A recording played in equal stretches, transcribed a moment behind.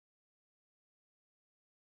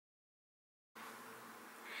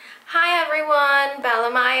everyone,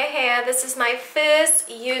 Bellamaya here. This is my first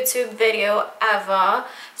YouTube video ever.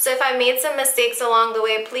 So if I made some mistakes along the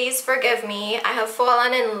way, please forgive me. I have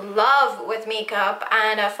fallen in love with makeup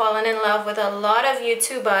and I've fallen in love with a lot of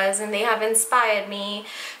YouTubers and they have inspired me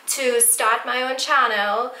to start my own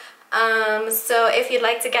channel. So if you'd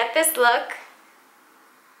like to get this look,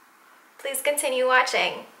 please continue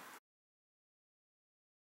watching.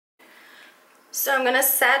 So I'm gonna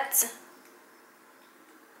set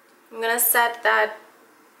that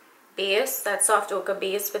base, that soft ochre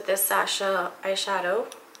base, with this Sasha eyeshadow.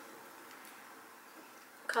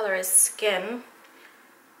 Color is Skin.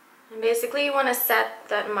 And basically you want to set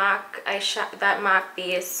that MAC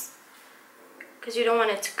base because you don't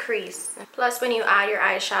want it to crease. Plus when you add your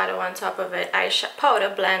eyeshadow on top of it, powder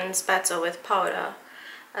blends better with powder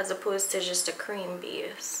as opposed to just a cream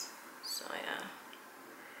base. So yeah.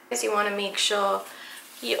 You want to make sure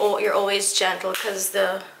you're always gentle because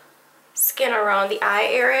the skin around the eye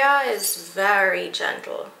area is very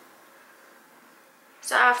gentle.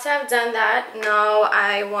 So after I've done that, now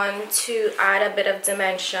I want to add a bit of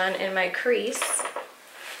dimension in my crease.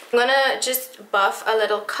 I'm gonna just buff a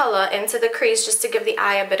little color into the crease just to give the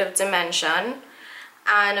eye a bit of dimension.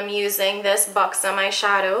 And I'm using this Buxom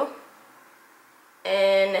eyeshadow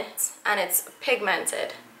and it's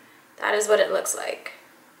pigmented. That is what it looks like.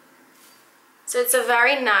 So it's a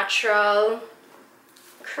very natural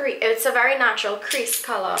crease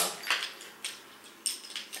color.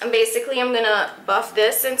 And basically I'm gonna buff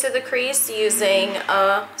this into the crease using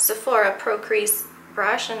a Sephora Pro Crease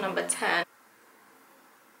brush in number 10.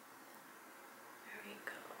 There we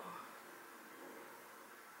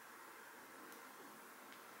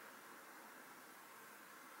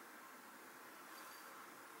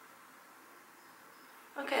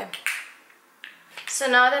go. Okay. So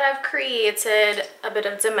now that I've created a bit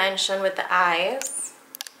of dimension with the eyes,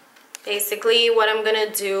 basically what I'm gonna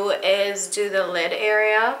do is do the lid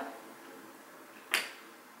area.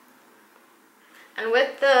 And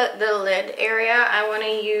with the lid area, I'm gonna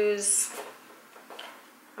use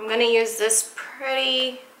this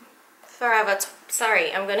pretty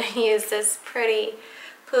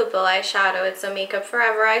purple eyeshadow. It's a Makeup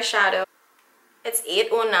Forever eyeshadow. It's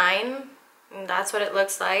 809, and that's what it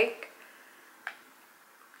looks like.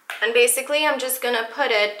 And basically I'm just gonna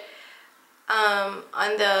put it on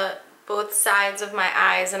both sides of my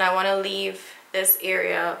eyes, and I want to leave this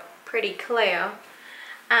area pretty clear.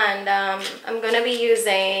 And I'm gonna be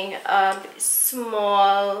using a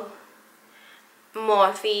small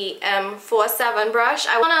Morphe M47 brush.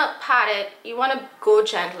 I want to pat it. You want to go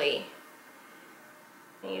gently.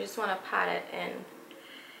 And you just want to pat it in.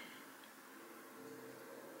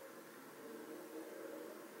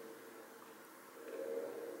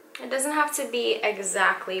 It doesn't have to be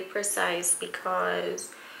exactly precise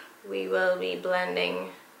because we will be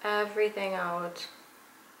blending everything out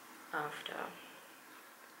after.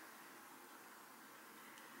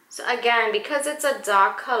 So again, because it's a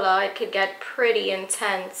dark color, it could get pretty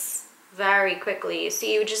intense very quickly. So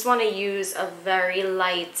you just want to use a very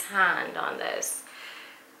light hand on this.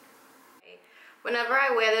 Whenever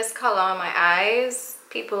I wear this color on my eyes,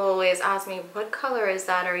 people always ask me, what color is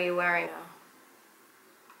that are you wearing?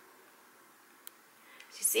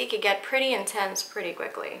 So you see, it could get pretty intense pretty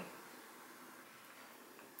quickly.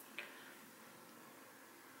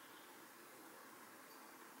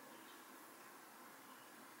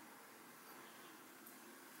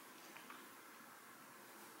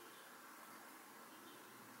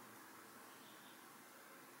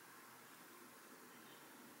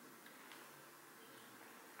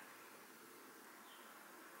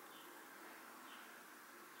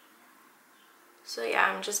 So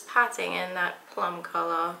yeah, I'm just patting in that plum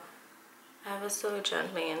color ever so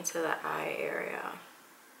gently into the eye area.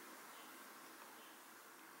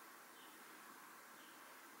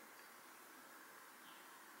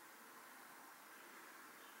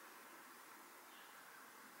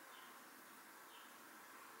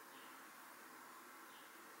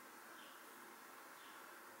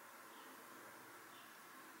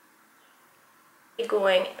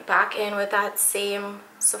 Going back in with that same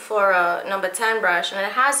Sephora number 10 brush, and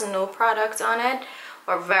it has no product on it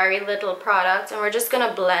or very little product, and we're just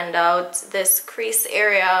gonna blend out this crease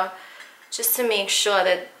area just to make sure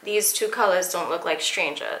that these two colors don't look like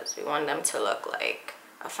strangers. We want them to look like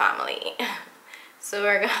a family. So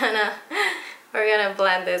we're gonna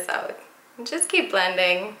blend this out. Just keep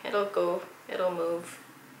blending. It'll move.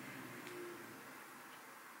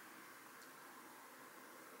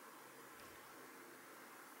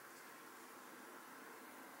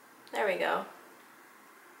 There we go.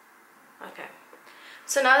 Okay.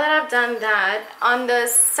 So now that I've done that, on the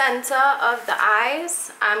center of the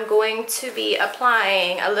eyes, I'm going to be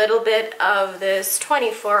applying a little bit of this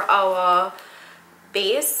 24-hour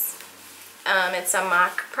base. It's a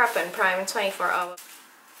MAC Prep and Prime 24-hour.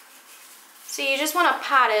 So you just want to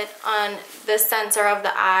pat it on the center of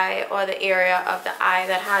the eye or the area of the eye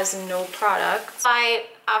that has no product.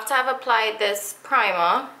 After I've applied this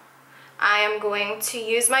primer, I am going to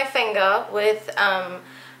use my finger with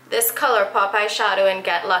this ColourPop eyeshadow in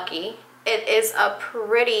Get Lucky. It is a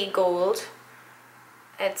pretty gold.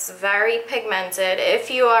 It's very pigmented.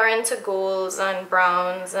 If you are into golds and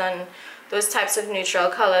browns and those types of neutral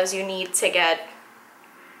colors, you need to get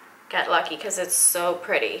Lucky because it's so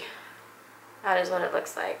pretty. That is what it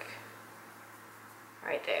looks like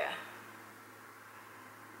right there.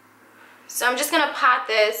 So I'm just gonna pat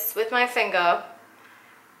this with my finger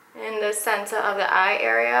in the center of the eye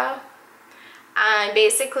area, and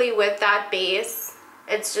basically with that base,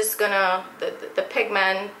 it's just gonna, the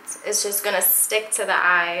pigment is just gonna stick to the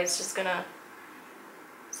eye. It's just gonna,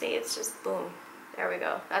 see, it's just boom, there we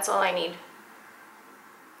go. That's all I need.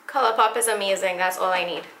 ColourPop is amazing, that's all I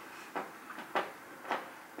need.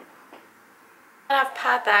 I've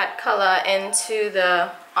pat that color into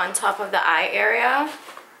the on top of the eye area.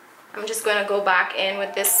 I'm just going to go back in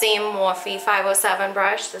with this same Morphe 507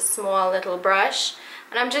 brush, this small little brush,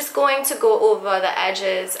 and I'm just going to go over the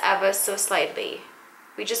edges ever so slightly.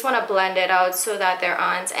 We just want to blend it out so that there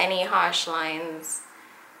aren't any harsh lines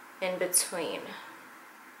in between.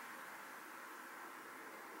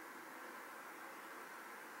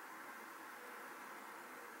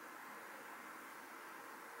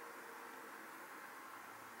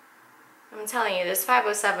 I'm telling you, this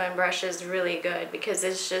 507 brush is really good because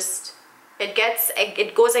it's just,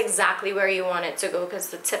 it goes exactly where you want it to go because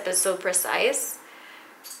the tip is so precise.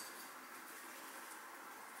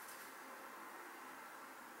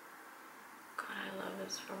 God, I love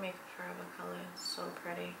this for Makeup Forever color. It's so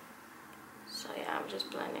pretty. So yeah, I'm just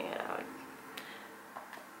blending it out.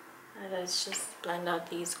 And let's just blend out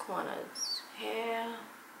these corners here.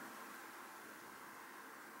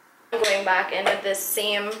 I'm going back in with this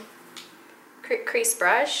same crease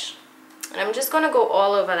brush, and I'm just going to go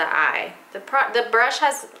all over the eye. The brush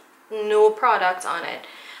has no product on it,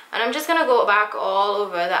 and I'm just going to go back all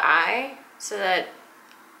over the eye so that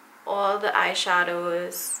all the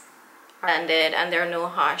eyeshadows are blended and there are no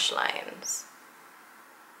harsh lines.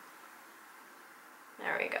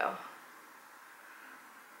 There we go.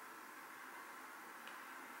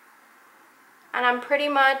 And I'm pretty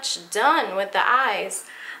much done with the eyes.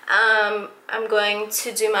 I'm going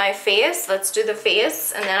to do my face. Let's do the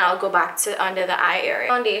face, and then I'll go back to under the eye area.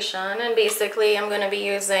 Foundation, and basically I'm going to be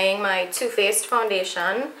using my Too Faced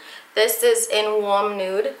foundation. This is in Warm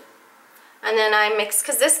Nude, and then I mix,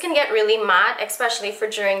 because this can get really matte, especially for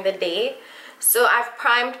during the day. So I've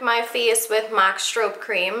primed my face with MAC Strobe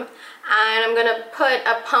Cream, and I'm going to put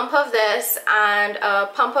a pump of this and a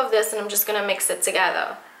pump of this, and I'm just going to mix it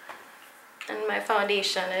together. And my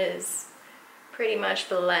foundation is pretty much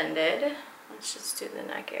blended. Let's just do the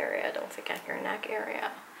neck area. Don't forget your neck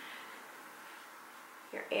area,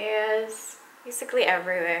 your ears, basically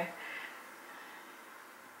everywhere.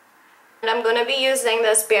 And I'm going to be using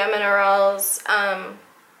this Bare Minerals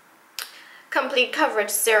Complete Coverage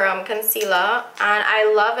Serum Concealer, and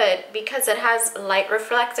I love it because it has light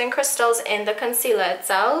reflecting crystals in the concealer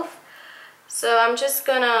itself. So I'm just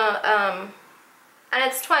gonna and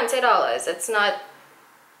it's $20. It's not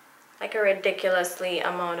like a ridiculously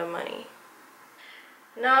amount of money.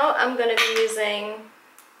 Now I'm going to be using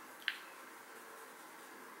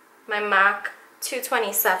my MAC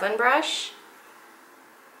 227 brush.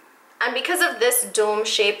 And because of this dome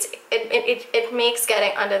shaped, it makes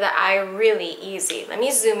getting under the eye really easy. Let me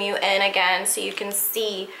zoom you in again so you can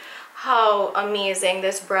see how amazing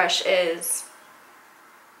this brush is.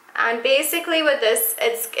 And basically with this,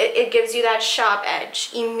 it gives you that sharp edge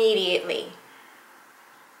immediately.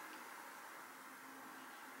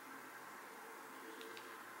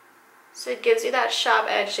 So it gives you that sharp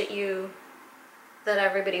edge that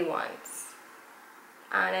everybody wants.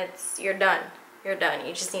 And you're done. You're done.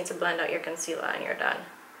 You just need to blend out your concealer and you're done.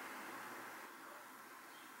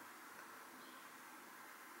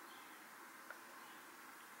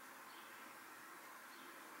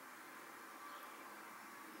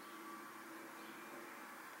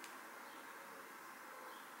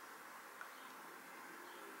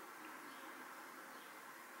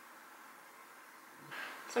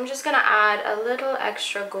 So I'm just going to add a little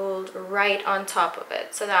extra gold right on top of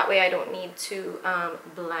it, so that way I don't need to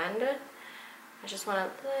blend. I just want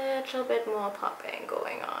a little bit more popping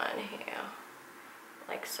going on here,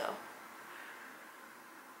 like so.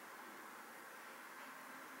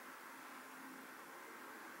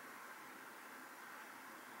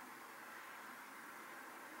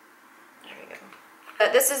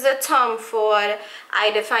 this is the Tom Ford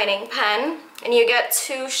Eye Defining Pen, and you get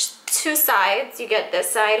two sides. You get this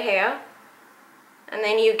side here, and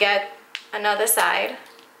then you get another side.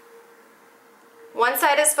 One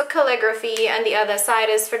side is for calligraphy and the other side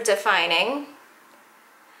is for defining.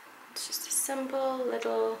 It's just a simple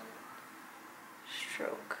little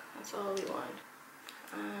stroke. That's all we want.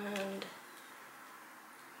 And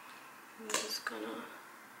I'm just gonna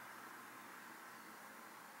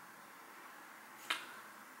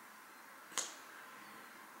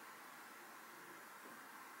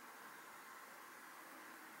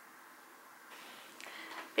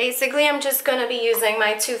basically, I'm just gonna be using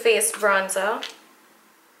my Too Faced bronzer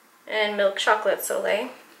in Milk Chocolate Soleil.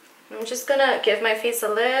 I'm just gonna give my face a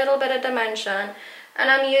little bit of dimension, and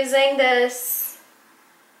I'm using this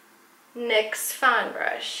NYX fan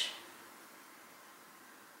brush.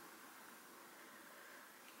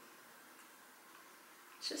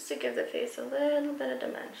 Just to give the face a little bit of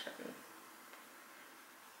dimension.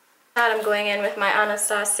 I'm going in with my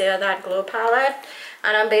Anastasia That Glow palette,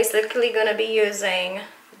 and I'm basically gonna be using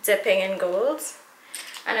Dipping in Gold,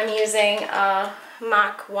 and I'm using a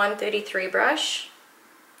MAC 133 brush.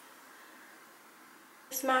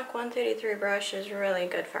 This MAC 133 brush is really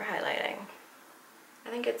good for highlighting. I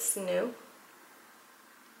think it's new.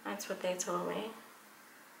 That's what they told me.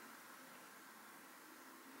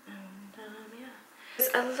 And yeah. There's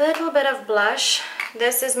a little bit of blush.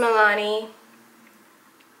 This is Milani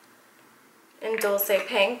in Dulce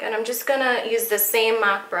Pink, and I'm just gonna use the same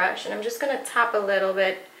MAC brush, and I'm just gonna tap a little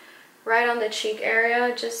bit right on the cheek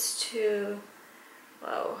area just to,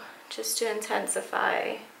 whoa, just to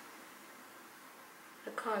intensify the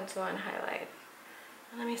contour and highlight.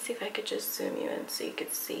 Let me see if I could just zoom you in so you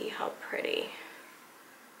could see how pretty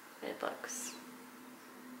it looks.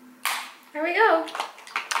 There we go.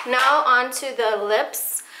 Now on to the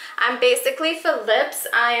lips. Basically for lips,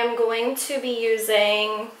 I am going to be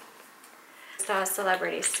using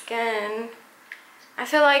Celebrity Skin. I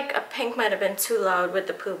feel like a pink might have been too loud with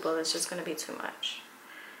the pupil. It's just going to be too much.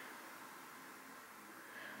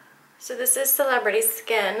 So this is Celebrity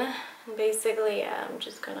Skin. Basically, yeah, I'm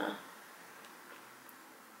just gonna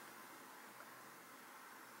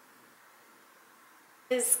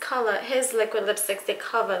his liquid lipsticks, they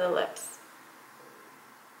cover the lips.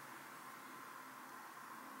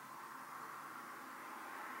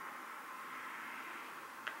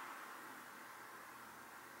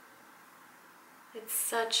 It's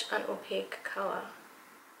such an opaque color.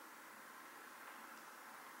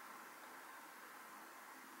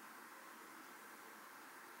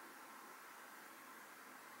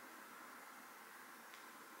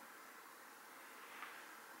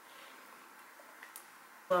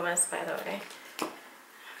 Little mess, by the way. I'm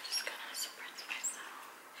just gonna spritz myself.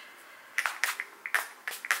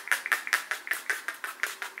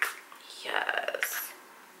 Yes.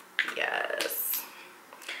 Yes.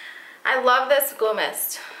 I love this glow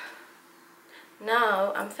mist.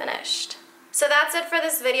 Now I'm finished. So that's it for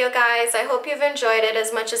this video, guys. I hope you've enjoyed it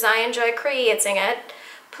as much as I enjoy creating it.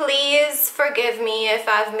 Please forgive me if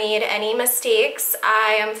I've made any mistakes.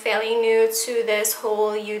 I am fairly new to this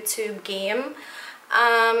whole YouTube game.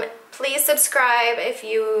 Please subscribe if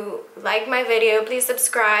you like my video. Please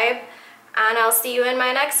subscribe, and I'll see you in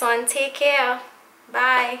my next one. Take care.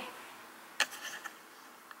 Bye.